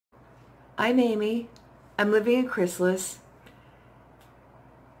I'm Amy. I'm living in Chrysalis,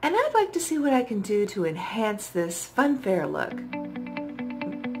 and I'd like to see what I can do to enhance this funfair look.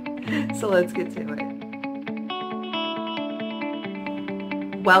 So let's get to it.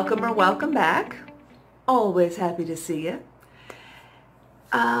 Welcome or welcome back. Always happy to see you.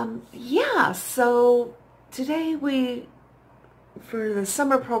 Yeah, so today for the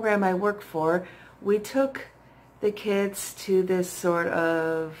summer program I work for, we took the kids to this sort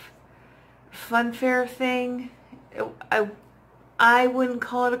of funfair thing. I wouldn't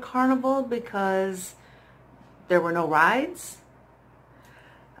call it a carnival because there were no rides,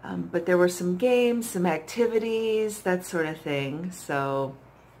 but there were some games, some activities, that sort of thing. So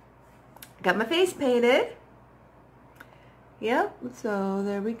I got my face painted. Yep, so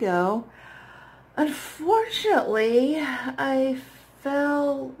there we go. Unfortunately, I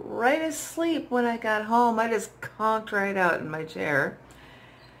fell right asleep when I got home. I just conked right out in my chair.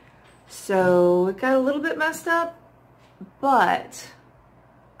 So it got a little bit messed up, but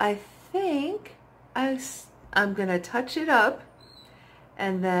I think I'm gonna touch it up,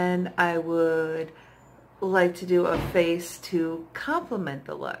 and then I would like to do a face to complement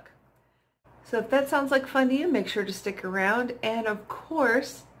the look. So if that sounds like fun to you, make sure to stick around. And of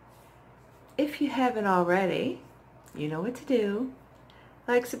course, if you haven't already, you know what to do.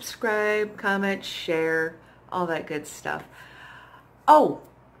 Like, subscribe, comment, share, all that good stuff. Oh,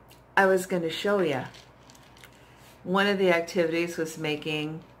 I was going to show you. One of the activities was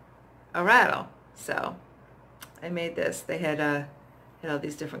making a rattle. So I made this. They had all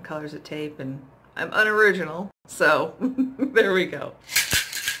these different colors of tape, and I'm unoriginal. So there we go.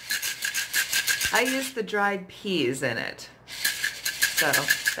 I used the dried peas in it. So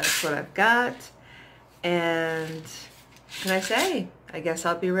that's what I've got. And can I say, I guess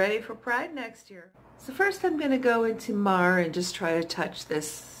I'll be ready for Pride next year. So first I'm going to go into Mar and just try to touch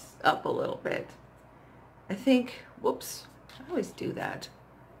this up a little bit. I think, whoops, I always do that.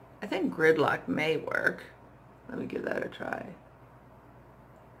 I think Gridlock may work. Let me give that a try.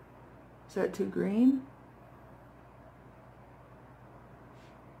 Is that too green?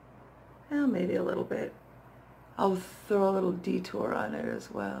 Well, maybe a little bit. I'll throw a little detour on it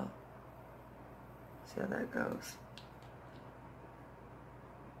as well. See how that goes.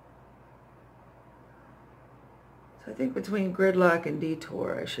 So I think between Gridlock and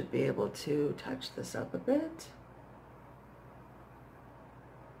detour, I should be able to touch this up a bit.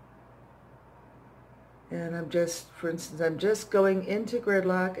 And I'm just, for instance, I'm just going into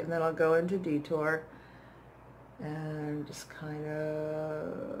Gridlock, and then I'll go into detour and just kind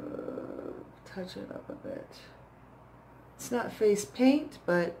of touch it up a bit. It's not face paint,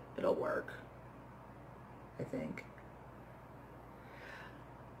 but it'll work, I think.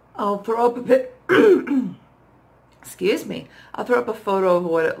 I'll throw up a bit, excuse me, I'll throw up a photo of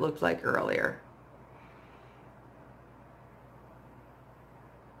what it looked like earlier.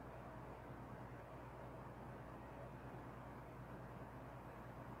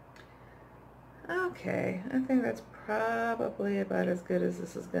 Okay, I think that's probably about as good as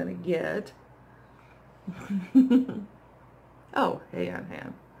this is going to get. Oh, hang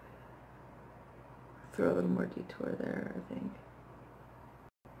on. Throw a little more detour there, I think.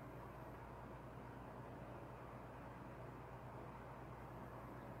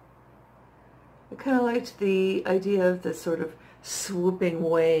 I kind of liked the idea of this sort of swooping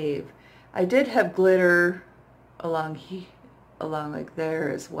wave. I did have glitter along like there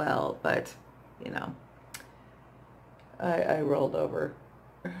as well, but you know, I rolled over.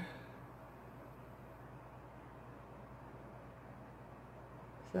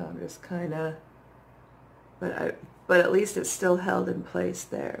 So I'm just kind of, but at least it's still held in place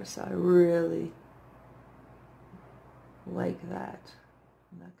there. So I really like that.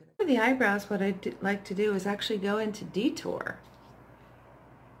 I'm not gonna. For the eyebrows, what I'd like to do is actually go into detour.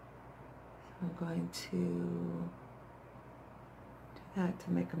 So I'm going to do that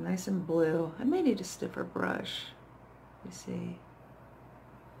to make them nice and blue. I may need a stiffer brush. You see.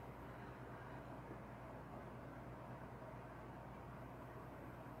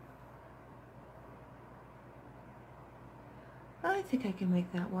 I think I can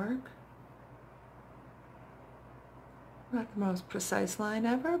make that work. Not the most precise line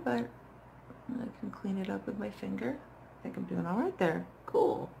ever, but I can clean it up with my finger. I think I'm doing all right there.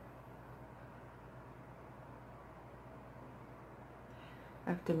 Cool. I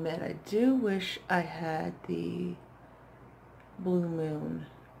have to admit, I do wish I had the Blue Moon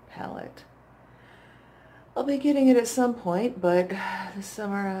palette. I'll be getting it at some point, but this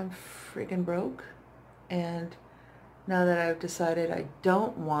summer I'm freaking broke, and now that I've decided I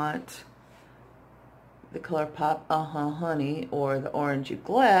don't want the ColourPop Honey or the Orange You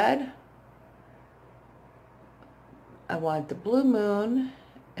Glad, I want the Blue Moon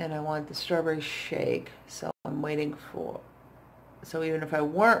and I want the Strawberry Shake. So I'm waiting for, so even if I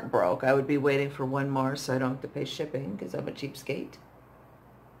weren't broke, I would be waiting for one more so I don't have to pay shipping because I'm a cheapskate.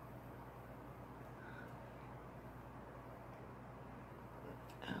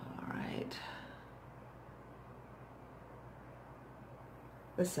 All right.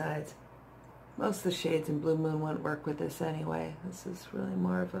 Besides, most of the shades in Blue Moon won't work with this anyway. This is really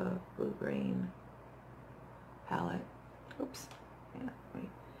more of a blue-green palette. Oops. Yeah, let me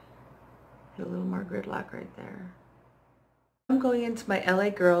hit a little more gridlock right there. I'm going into my LA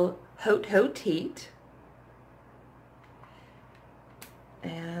Girl Haute Haute Heat.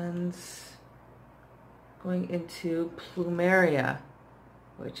 And going into Plumeria,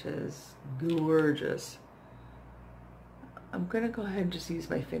 which is gorgeous. I'm going to go ahead and just use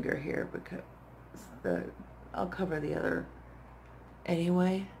my finger here because I'll cover the other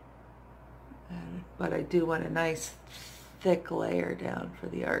anyway. But I do want a nice thick layer down for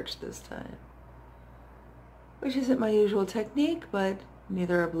the arch this time. Which isn't my usual technique, but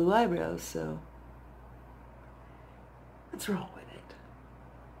neither are blue eyebrows, so let's roll with it.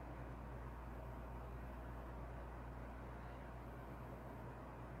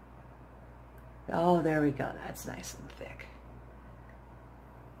 Oh, there we go. That's nice and thick.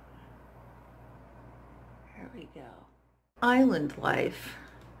 There we go. Island Life.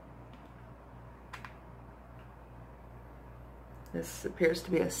 This appears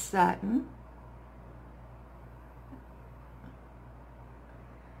to be a satin.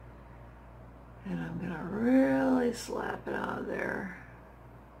 And I'm going to really slap it out of there.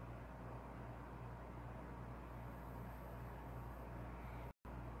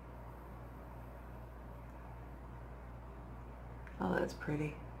 Oh, that's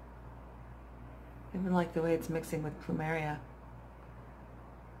pretty. I even like the way it's mixing with Plumeria.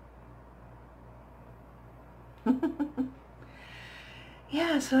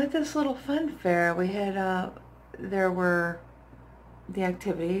 Yeah, so at this little fun fair, we had, there were the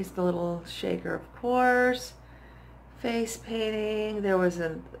activities, the little shaker, of course, face painting. There was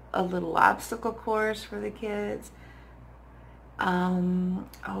a little obstacle course for the kids.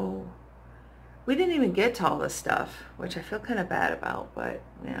 Oh, we didn't even get to all this stuff, which I feel kind of bad about, but,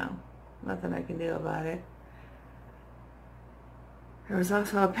 you know, nothing I can do about it. There was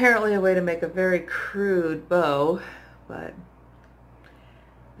also apparently a way to make a very crude bow, but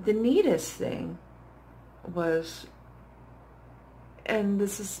the neatest thing was, and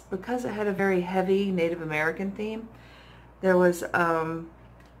this is because it had a very heavy Native American theme, there was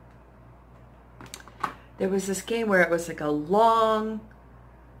this game where it was like a long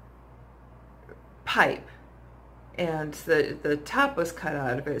pipe and the top was cut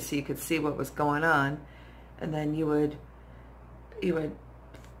out of it so you could see what was going on, and then you would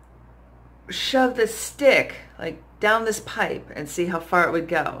shove the stick like down this pipe and see how far it would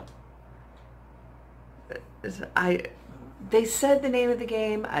go. They said the name of the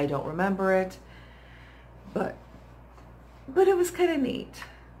game, I don't remember it, but it was kind of neat.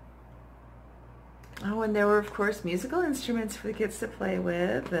 Oh, and there were of course musical instruments for the kids to play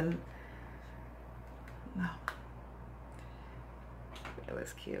with, and oh, it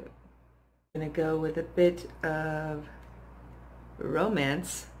was cute. I'm gonna go with a bit of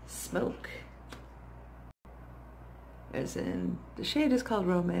Romance Smoke. As in, the shade is called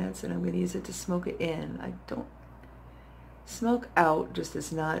Romance, and I'm going to use it to smoke it in. I don't, smoke out just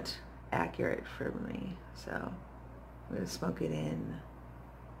is not accurate for me, so I'm going to smoke it in.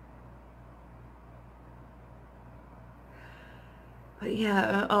 But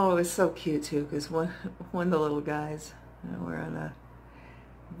yeah, oh, it was so cute too, because one of the little guys, you know, we're on a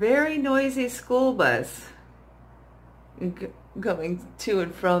very noisy school bus going to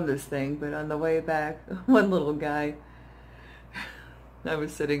and from this thing, but on the way back, one little guy I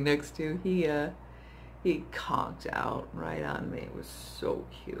was sitting next to, he conked out right on me. It was so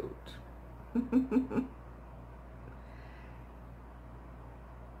cute. It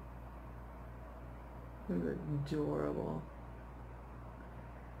was adorable.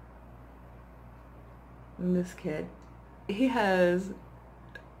 And this kid, he's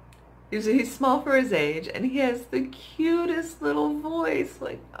small for his age, and he has the cutest little voice,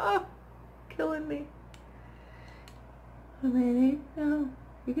 like, oh, killing me. I mean,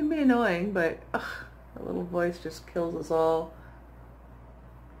 he can be annoying, but ugh, a little voice just kills us all.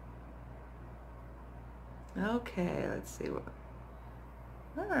 Okay, let's see what.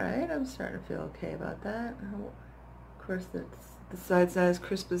 All right, I'm starting to feel okay about that. Of course, the side's not as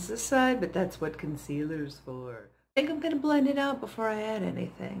crisp as this side, but that's what concealer's for. I think I'm going to blend it out before I add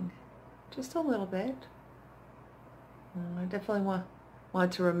anything. Just a little bit. I definitely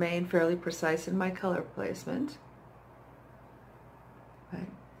want to remain fairly precise in my color placement.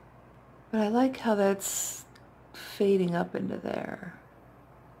 But I like how that's fading up into there.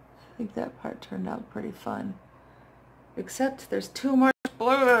 I think that part turned out pretty fun. Except there's too much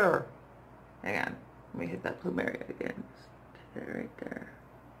blue there. Hang on. Let me hit that plumeria again. Get it right there.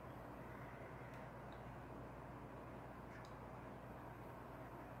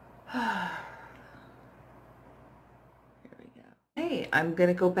 Here we go. Hey, I'm going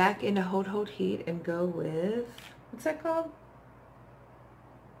to go back into Haute Haute Heat and go with, what's that called?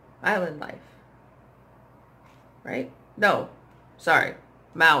 Island Life. Right? No. Sorry.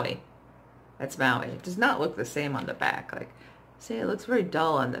 Maui. That's Maui. It does not look the same on the back. Like, see, it looks very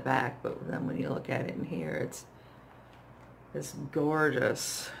dull on the back, but then when you look at it in here, it's this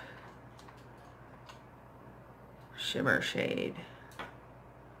gorgeous shimmer shade.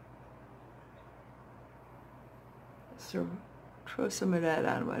 So throw some of that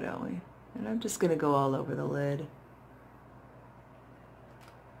on, why don't we? And I'm just going to go all over the lid.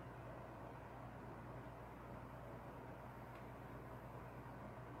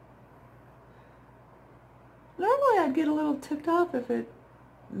 Normally I'd get a little ticked off if it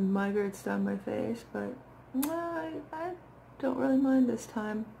migrates down my face, but I don't really mind this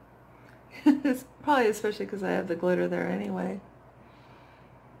time. It's probably especially because I have the glitter there anyway.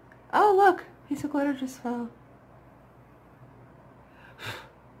 Oh look, piece of glitter just fell.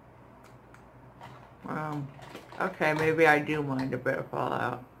 Okay, maybe I do mind a bit of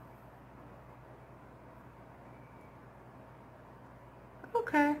fallout.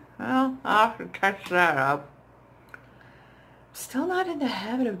 Okay, well, I'll have to touch that up. Still not in the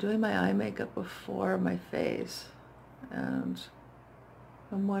habit of doing my eye makeup before my face, and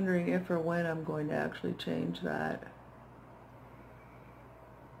I'm wondering if or when I'm going to actually change that.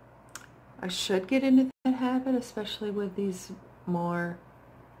 I should get into that habit, especially with these more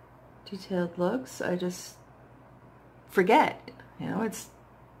detailed looks. I just forget, you know, it's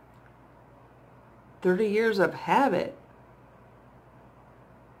 30 years of habit.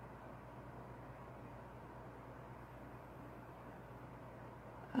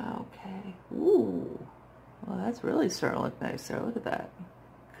 Okay. Ooh. Well, that's really starting to look nice there. Look at that.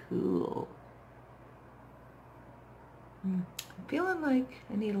 Cool. I'm feeling like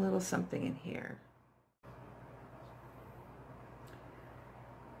I need a little something in here.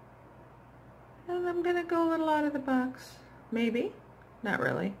 And I'm going to go a little out of the box. Maybe. Not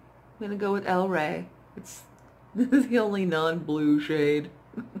really. I'm going to go with El Rey. It's the only non-blue shade.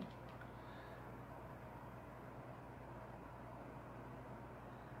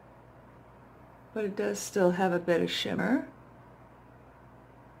 But it does still have a bit of shimmer.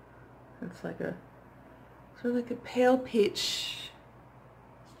 It's like a sort of like a pale peach,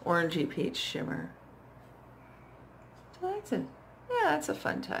 orangey peach shimmer. So that's that's a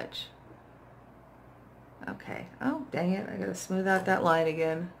fun touch. Okay. Oh, dang it. I gotta smooth out that line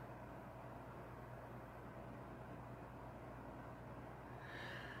again.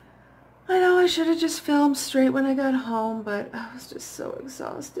 I know I should have just filmed straight when I got home, but I was just so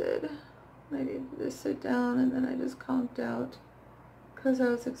exhausted. I needed to sit down and then I just conked out because I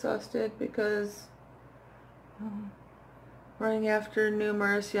was exhausted because running after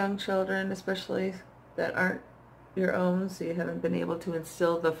numerous young children, especially that aren't your own, so you haven't been able to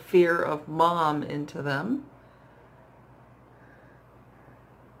instill the fear of mom into them.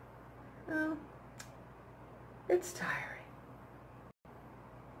 Oh, it's tiring.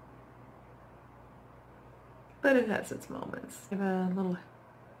 But it has its moments. I have a little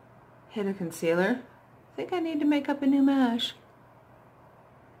hit of concealer. I think I need to make up a new mash.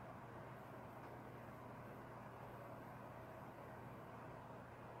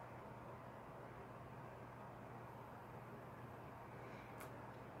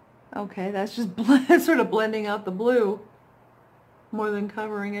 Okay, that's just sort of blending out the blue more than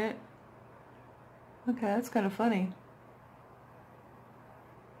covering it. Okay, that's kind of funny.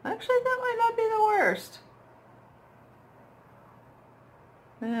 Actually, that might not be the worst.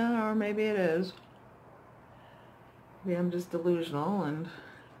 Yeah, or maybe it is. Maybe I'm just delusional and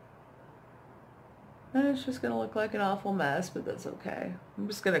it's just going to look like an awful mess, but that's okay. I'm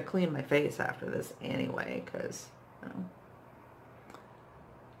just going to clean my face after this anyway, because, you know,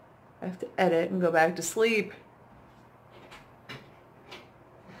 I have to edit and go back to sleep.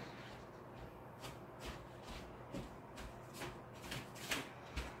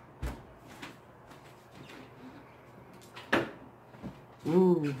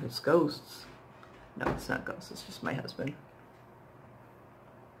 Ooh, it's ghosts. No, it's not ghosts. It's just my husband.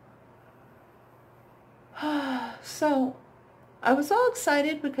 So, I was all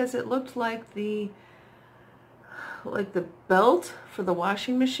excited because it looked like the belt for the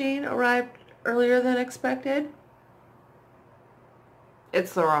washing machine arrived earlier than expected.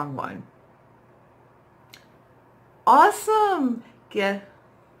 It's the wrong one. Awesome. Yeah.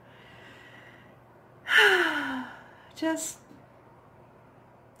 Just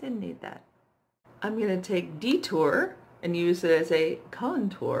didn't need that. I'm going to take detour and use it as a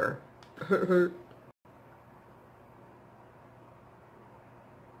contour. How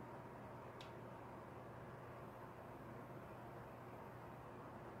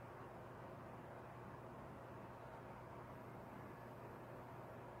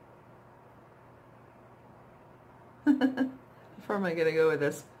far am I going to go with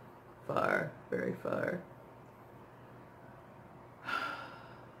this? Far, very far.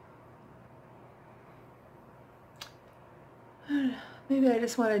 Maybe I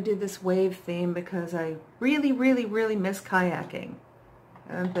just want to do this wave theme because I really, really, really miss kayaking.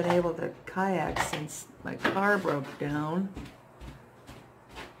 I haven't been able to kayak since my car broke down.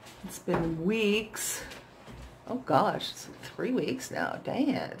 It's been weeks. Oh gosh, it's 3 weeks now. Dang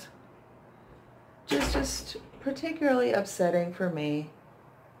it. Just particularly upsetting for me.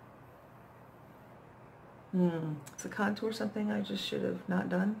 Is a contour something I just should have not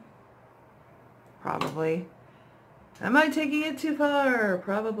done? Probably. Am I taking it too far?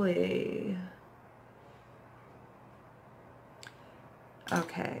 Probably.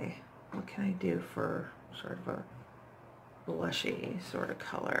 Okay, what can I do for sort of a blushy sort of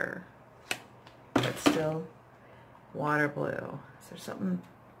color, but still water blue? Is there something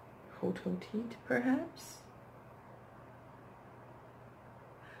Phototite perhaps?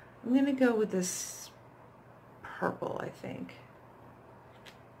 I'm gonna go with this purple, I think.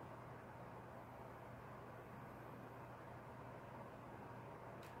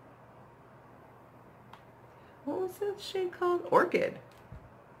 What was that shade called? Orchid.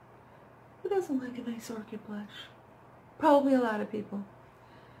 Who doesn't like a nice orchid blush? Probably a lot of people.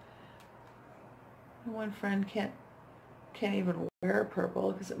 My one friend can't even wear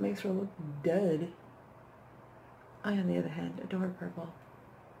purple because it makes her look dead. I, on the other hand, adore purple.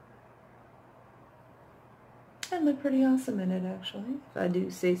 I look pretty awesome in it, actually, if I do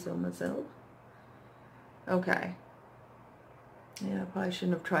say so myself. Okay. Yeah, I probably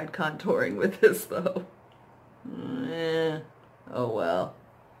shouldn't have tried contouring with this, though. Oh well.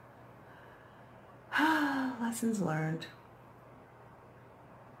 Lessons learned.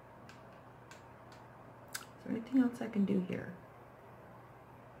 Is there anything else I can do here?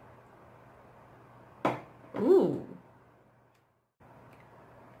 Ooh.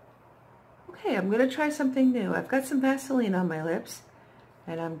 Okay, I'm going to try something new. I've got some Vaseline on my lips,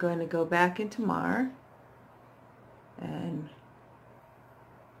 and I'm going to go back into Mar and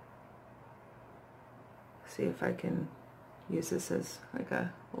see if I can use this as like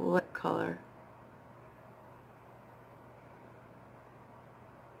a lip color.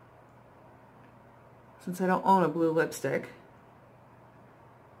 Since I don't own a blue lipstick.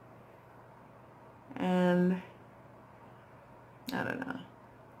 And I don't know.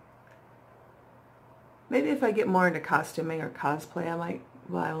 Maybe if I get more into costuming or cosplay, I might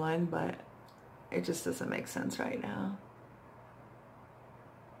buy one, but it just doesn't make sense right now.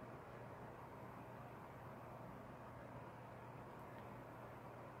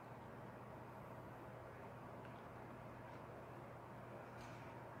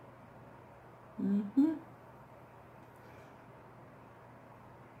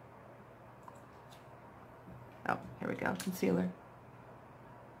 Oh, here we go, concealer.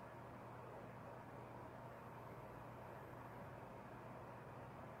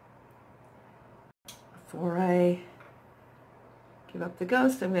 Before I give up the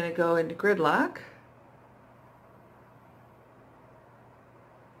ghost, I'm going to go into Gridlock.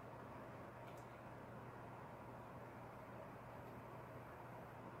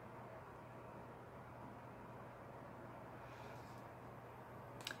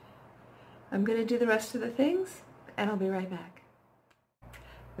 I'm going to do the rest of the things, and I'll be right back.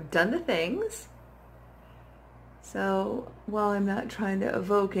 I've done the things, so while I'm not trying to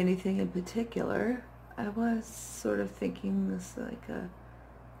evoke anything in particular, I was sort of thinking this like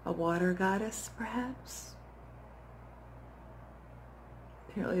a water goddess, perhaps.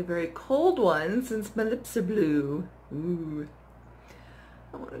 Apparently a very cold one, since my lips are blue. Ooh.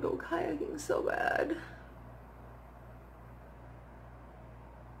 I want to go kayaking so bad.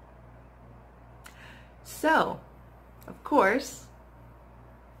 So, of course,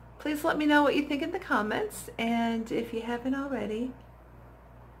 please let me know what you think in the comments, and if you haven't already,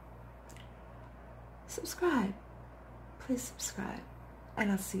 subscribe. Please subscribe,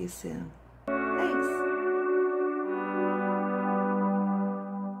 and I'll see you soon.